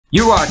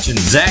You're watching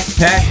Zach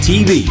Pack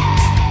TV.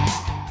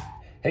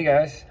 Hey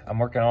guys, I'm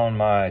working on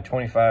my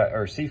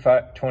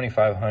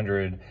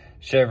C2500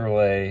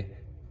 Chevrolet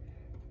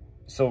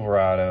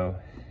Silverado.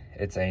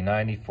 It's a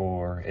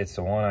 94. It's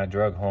the one I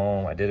drug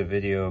home. I did a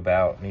video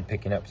about me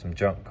picking up some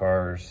junk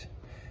cars.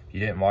 If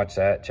you didn't watch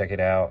that, check it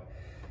out.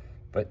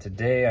 But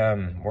today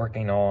I'm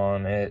working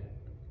on it.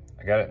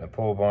 I got it in the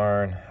pole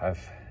barn.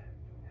 I've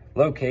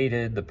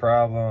located the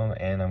problem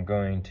and I'm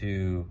going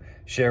to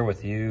share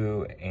with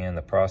you and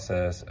the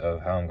process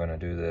of how I'm going to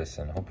do this,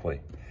 and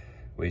hopefully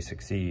we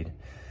succeed.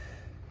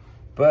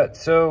 But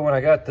so when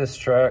I got this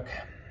truck,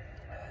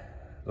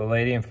 the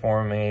lady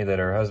informed me that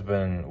her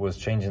husband was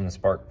changing the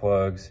spark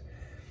plugs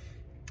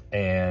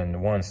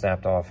and one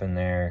snapped off in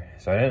there.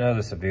 So I didn't know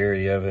the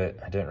severity of it.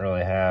 I didn't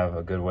really have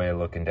a good way of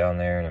looking down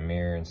there in a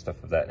mirror and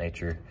stuff of that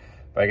nature.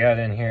 But I got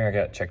in here, I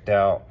got checked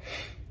out,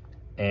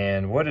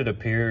 and what it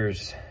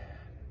appears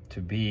to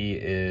be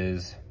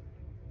is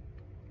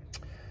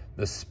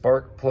the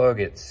spark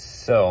plug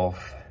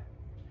itself.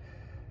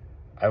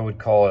 I would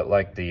call it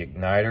like the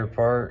igniter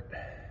part.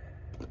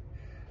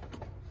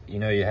 You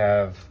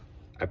know,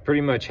 I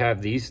pretty much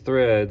have these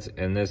threads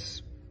and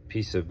this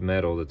piece of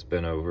metal that's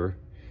been over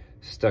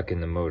stuck in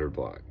the motor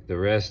block. The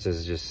rest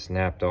is just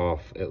snapped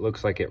off. It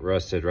looks like it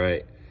rusted,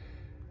 right?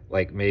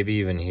 Like maybe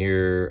even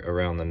here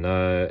around the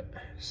nut.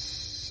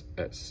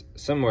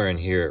 Somewhere in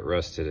here it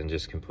rusted and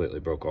just completely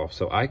broke off.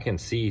 So I can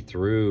see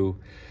through.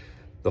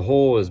 The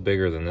hole is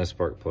bigger than this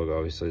spark plug,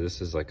 obviously.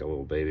 This is like a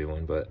little baby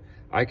one, but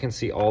I can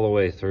see all the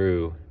way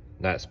through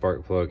that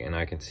spark plug, and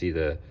I can see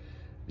the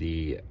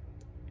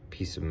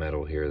piece of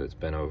metal here that's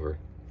been over.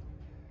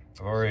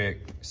 I've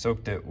already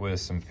soaked it with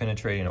some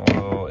penetrating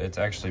oil. It's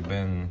actually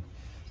been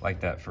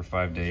like that for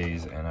 5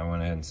 days, and I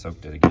went ahead and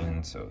soaked it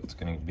again, so it's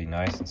gonna be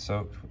nice and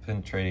soaked with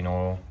penetrating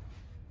oil.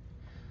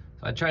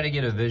 So I tried to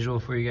get a visual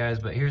for you guys,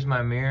 but here's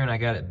my mirror, and I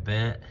got it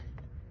bent.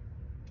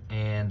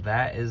 And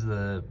that is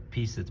the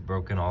piece that's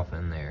broken off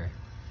in there.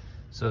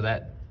 So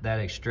that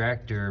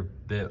extractor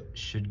bit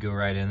should go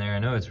right in there. I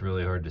know it's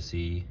really hard to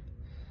see.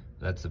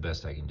 That's the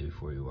best I can do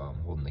for you while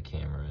I'm holding the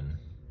camera and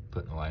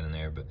putting the light in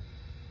there. But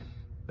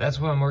that's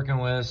what I'm working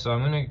with. So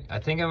I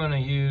think I'm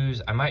gonna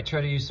I might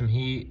try to use some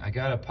heat. I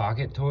got a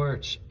pocket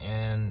torch,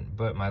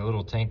 but my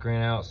little tank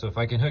ran out. So if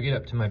I can hook it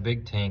up to my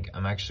big tank,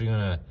 I'm actually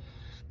gonna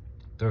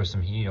throw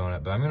some heat on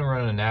it. But I'm gonna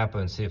run a Napa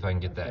and see if I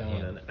can get that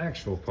on an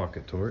actual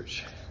pocket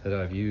torch that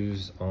I've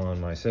used on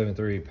my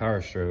 7.3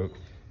 Power Stroke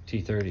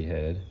T30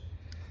 head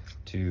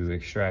to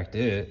extract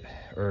it,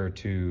 or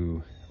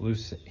to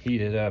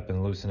heat it up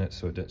and loosen it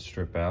so it doesn't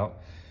strip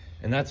out.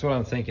 And that's what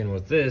I'm thinking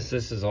with this.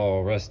 This is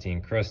all rusty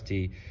and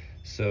crusty,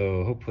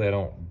 so hopefully I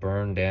don't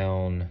burn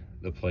down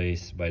the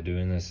place by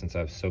doing this, since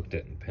I've soaked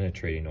it in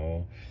penetrating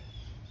oil.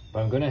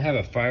 But I'm gonna have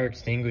a fire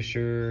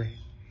extinguisher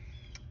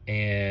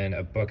and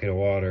a bucket of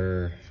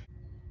water.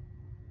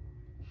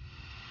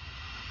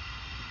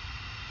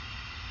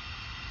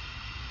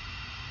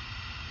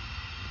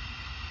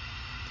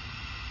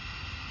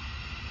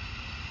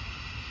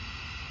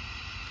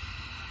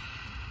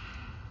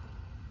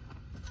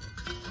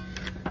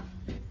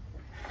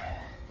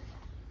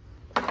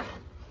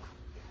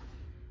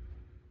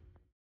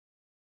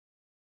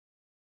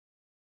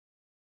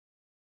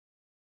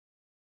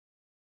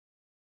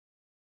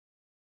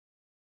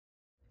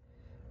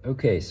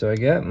 Okay, so I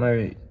got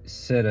my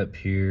setup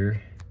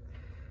here.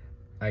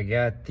 I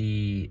got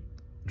the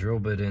drill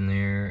bit in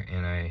there,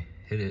 and I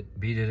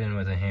beat it in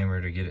with a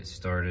hammer to get it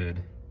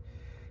started,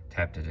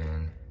 tapped it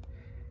in,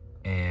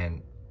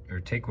 or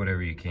take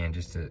whatever you can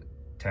just to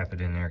tap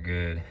it in there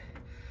good.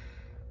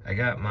 I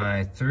got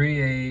my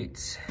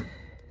 3/8,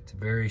 it's a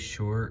very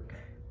short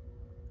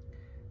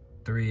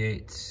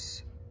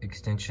 3/8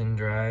 extension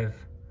drive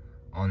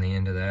on the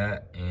end of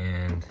that,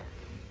 and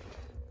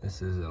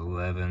this is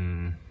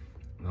 11mm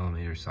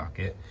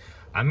socket.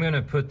 I'm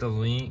gonna put the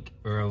link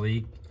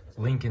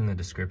in the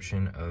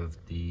description of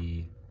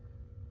the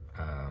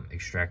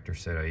extractor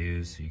set I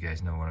use, so you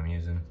guys know what I'm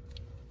using.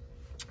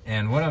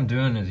 And what I'm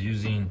doing is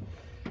using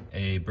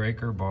a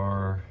breaker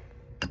bar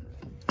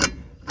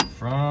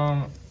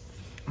from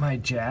my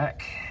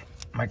jack,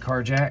 my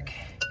car jack.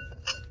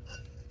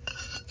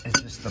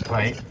 It's just the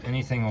pipe.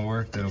 Anything will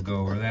work that'll go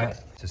over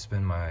that to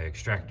spin my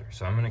extractor.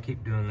 So I'm gonna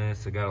keep doing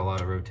this. I got a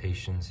lot of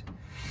rotations.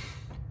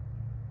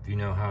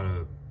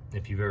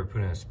 If you've ever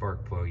put in a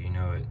spark plug, you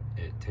know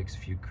it takes a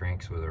few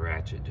cranks with a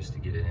ratchet just to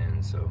get it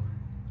in. So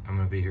I'm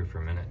gonna be here for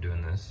a minute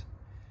doing this.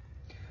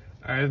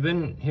 All right, I've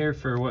been here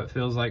for what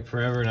feels like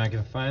forever, and I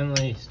can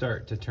finally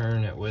start to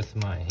turn it with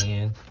my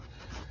hand.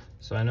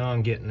 So I know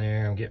I'm getting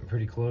there. I'm getting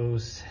pretty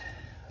close.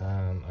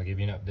 I'll give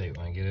you an update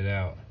when I get it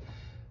out.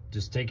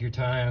 Just take your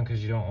time,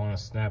 because you don't want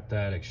to snap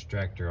that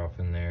extractor off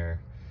in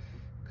there,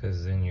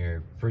 because then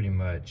you're pretty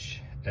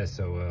much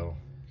SOL.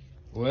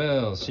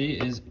 Well, she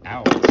is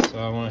out. So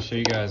I want to show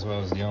you guys what I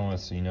was dealing with,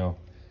 so you know.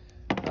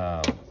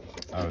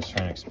 I was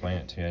trying to explain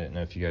it to you. I didn't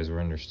know if you guys were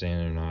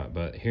understanding or not,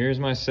 but here's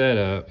my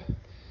setup.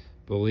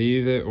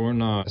 Believe it or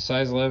not, a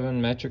size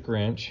 11 metric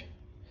wrench,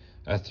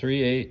 a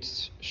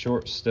 3/8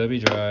 short stubby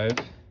drive,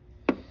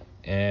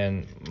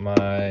 And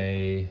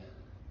my,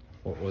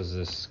 what was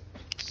this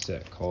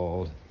set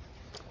called?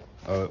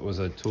 Oh, it was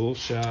a tool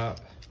shop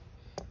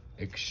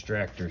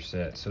extractor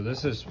set. So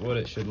this is what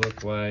it should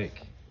look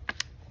like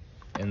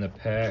in the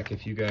pack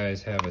if you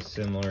guys have a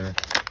similar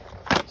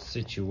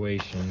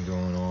situation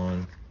going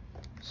on.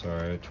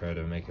 Sorry, I tried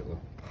to make it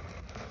look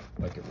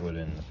like it would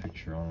in the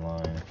picture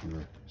online if you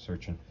were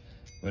searching.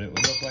 But it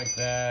would look like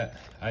that.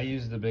 I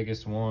used the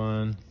biggest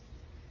one.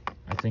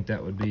 I think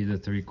that would be the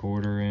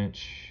 3/4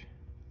 inch.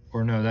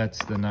 Or no, that's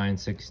the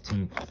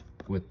 9/16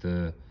 with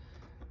the,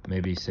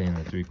 maybe saying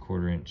the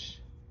 3/4 inch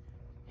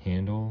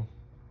handle,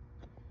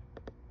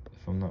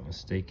 if I'm not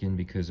mistaken,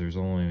 because there's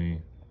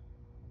only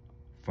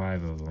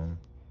 5 of them.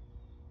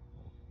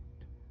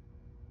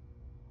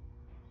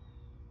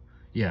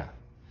 Yeah,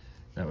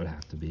 that would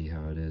have to be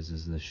how it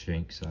is the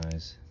shank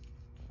size.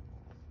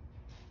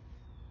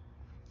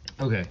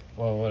 Okay,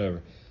 well,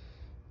 whatever.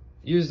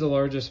 Use the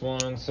largest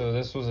one. So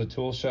this was a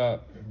tool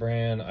shop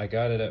brand. I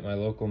got it at my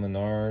local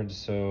Menards.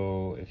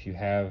 So if you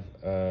have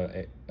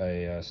a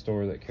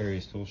store that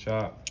carries tool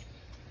shop,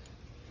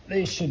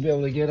 they should be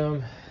able to get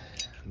them.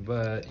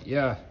 But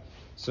yeah,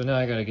 so now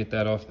I got to get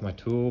that off my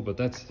tool, but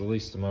that's the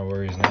least of my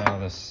worries now.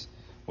 This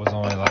was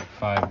only like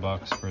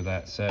 $5 for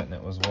that set, and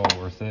it was well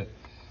worth it.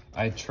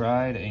 I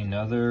tried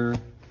another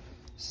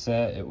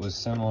set. It was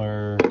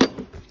similar.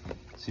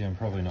 See, I'm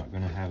probably not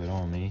going to have it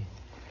on me.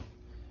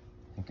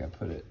 I think I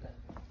put it.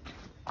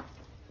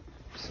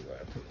 Let's see what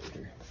I put it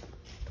here.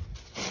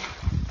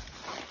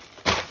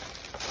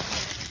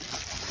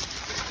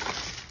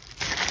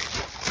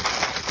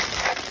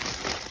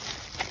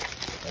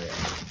 Oh,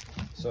 yeah.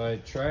 So I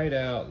tried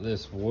out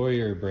this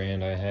Warrior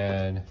brand I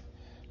had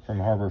from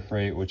Harbor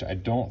Freight, which I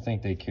don't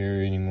think they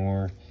carry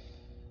anymore.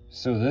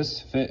 So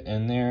this fit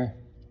in there,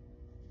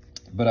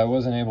 but I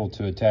wasn't able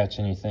to attach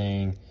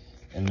anything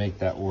and make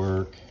that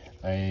work.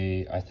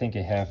 I think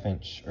a 1/2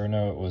 inch, or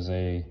no, it was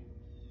a,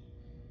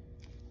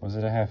 was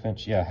it a 1/2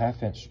 inch? Yeah,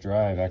 1/2 inch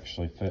drive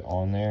actually fit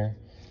on there,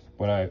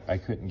 but I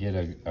couldn't get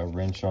a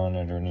wrench on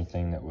it or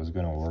anything that was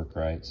gonna work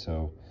right.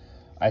 So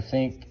I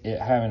think it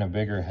having a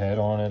bigger head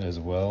on it as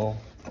well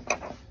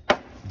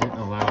didn't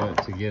allow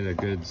it to get a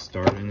good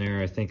start in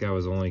there. I think I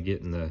was only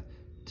getting the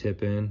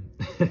tip in.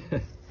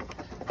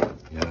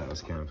 Yeah, that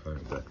was kind of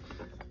funny, but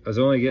I was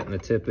only getting the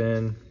tip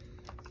in.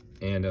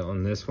 And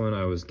on this one,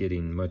 I was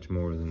getting much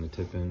more than the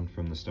tip in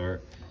from the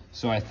start.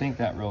 So I think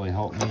that really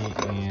helped me,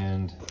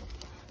 and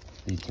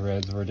the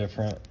threads were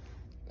different.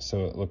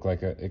 So it looked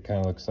like it kind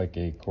of looks like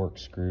a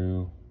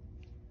corkscrew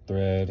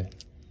thread.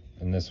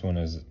 And this one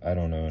is, I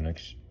don't know,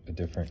 a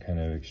different kind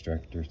of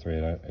extractor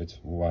thread. It's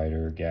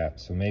wider gap.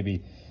 So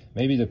maybe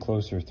the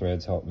closer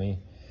threads helped me.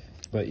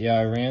 But yeah,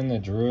 I ran the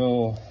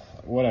drill.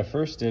 What I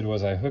first did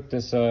was I hooked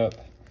this up,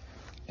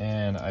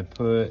 and I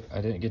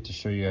didn't get to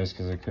show you guys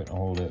because I couldn't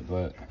hold it,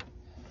 but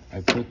I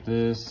put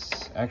this,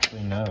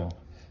 actually no,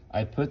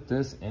 I put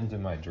this into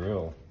my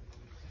drill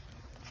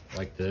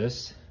like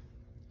this.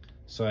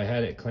 So I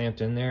had it clamped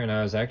in there, and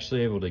I was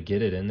actually able to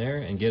get it in there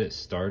and get it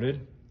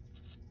started.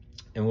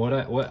 And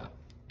what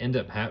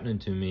ended up happening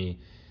to me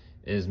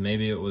is,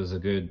 maybe it was a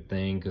good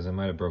thing because I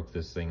might have broke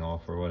this thing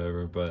off or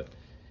whatever, but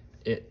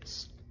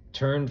it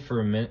turned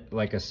for a minute,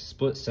 like a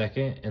split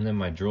second, and then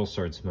my drill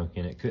started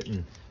smoking. It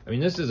couldn't, I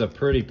mean, this is a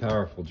pretty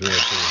powerful drill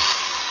too.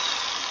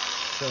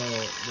 So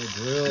the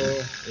drill,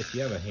 if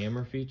you have a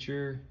hammer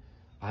feature,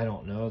 I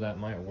don't know, that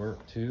might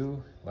work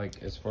too,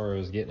 like as far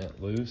as getting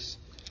it loose.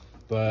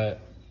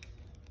 But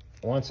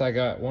once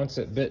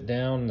it bit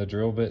down, the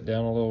drill bit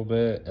down a little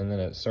bit, and then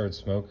it started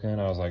smoking,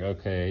 I was like,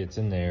 okay, it's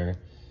in there,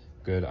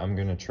 good. I'm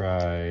gonna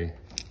try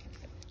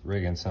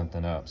rigging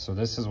something up. So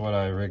this is what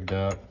I rigged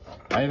up.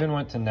 I even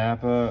went to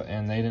Napa,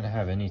 and they didn't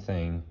have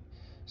anything.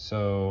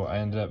 So I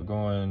ended up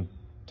going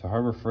to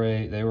Harbor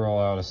Freight. They were all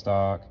out of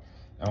stock.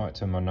 I went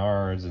to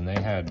Menards, and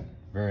they had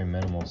very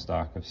minimal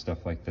stock of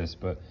stuff like this,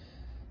 but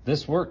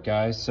this worked,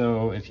 guys.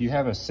 So if you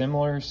have a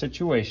similar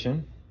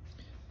situation,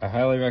 I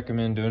highly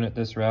recommend doing it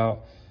this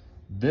route.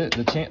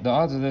 The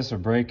odds of this are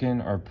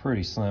breaking are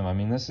pretty slim. I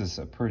mean, this is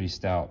a pretty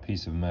stout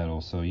piece of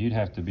metal, so you'd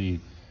have to be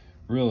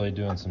really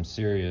doing some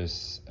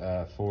serious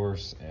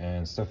force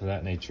and stuff of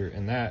that nature,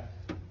 and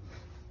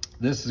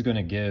this is going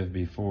to give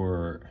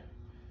before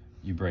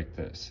you break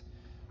this.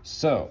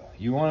 So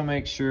you want to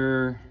make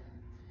sure,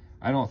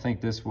 I don't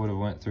think this would have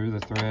went through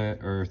the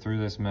thread or through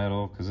this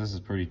metal, because this is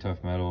pretty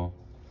tough metal,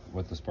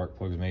 what the spark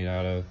plug's made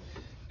out of.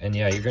 And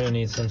yeah, you're going to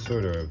need some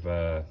sort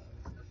of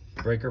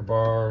breaker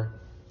bar.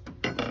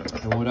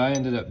 And what I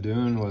ended up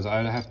doing was,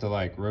 I'd have to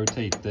like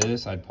rotate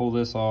this. I'd pull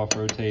this off,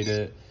 rotate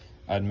it.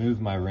 I'd move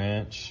my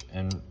wrench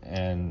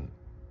and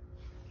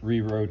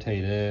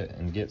re-rotate it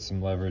and get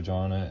some leverage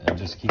on it and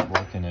just keep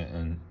working it.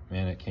 And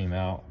man, it came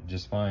out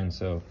just fine.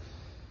 So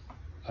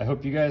I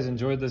hope you guys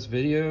enjoyed this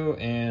video,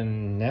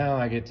 and now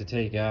I get to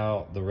take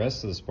out the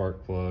rest of the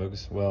spark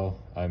plugs. Well,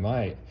 I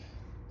might.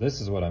 This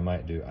is what I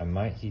might do. I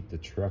might heat the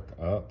truck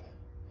up.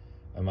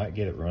 I might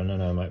get it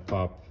running. I might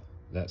pop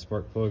that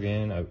spark plug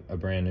in, a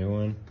brand new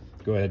one.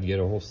 Go ahead and get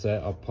a whole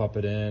set. I'll pop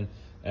it in,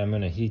 and I'm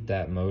gonna heat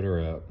that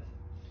motor up,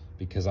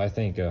 because I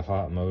think a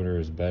hot motor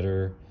is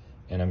better,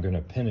 and I'm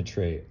gonna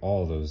penetrate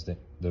all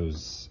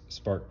those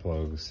spark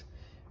plugs,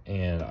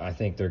 and I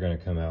think they're gonna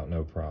come out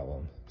no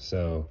problem.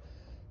 So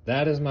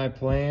that is my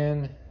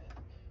plan.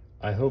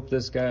 I hope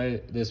this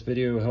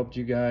video helped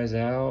you guys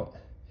out.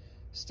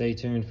 Stay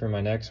tuned for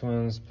my next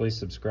ones. Please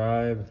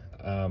subscribe.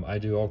 I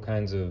do all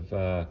kinds of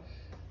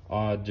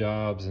odd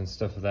jobs and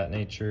stuff of that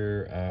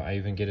nature. I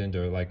even get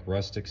into like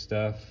rustic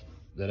stuff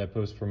that I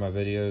post for my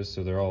videos,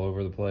 so they're all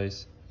over the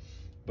place.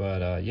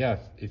 But yeah,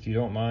 if you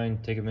don't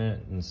mind, take a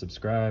minute and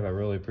subscribe. I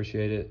really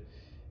appreciate it.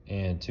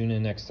 And tune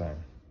in next time.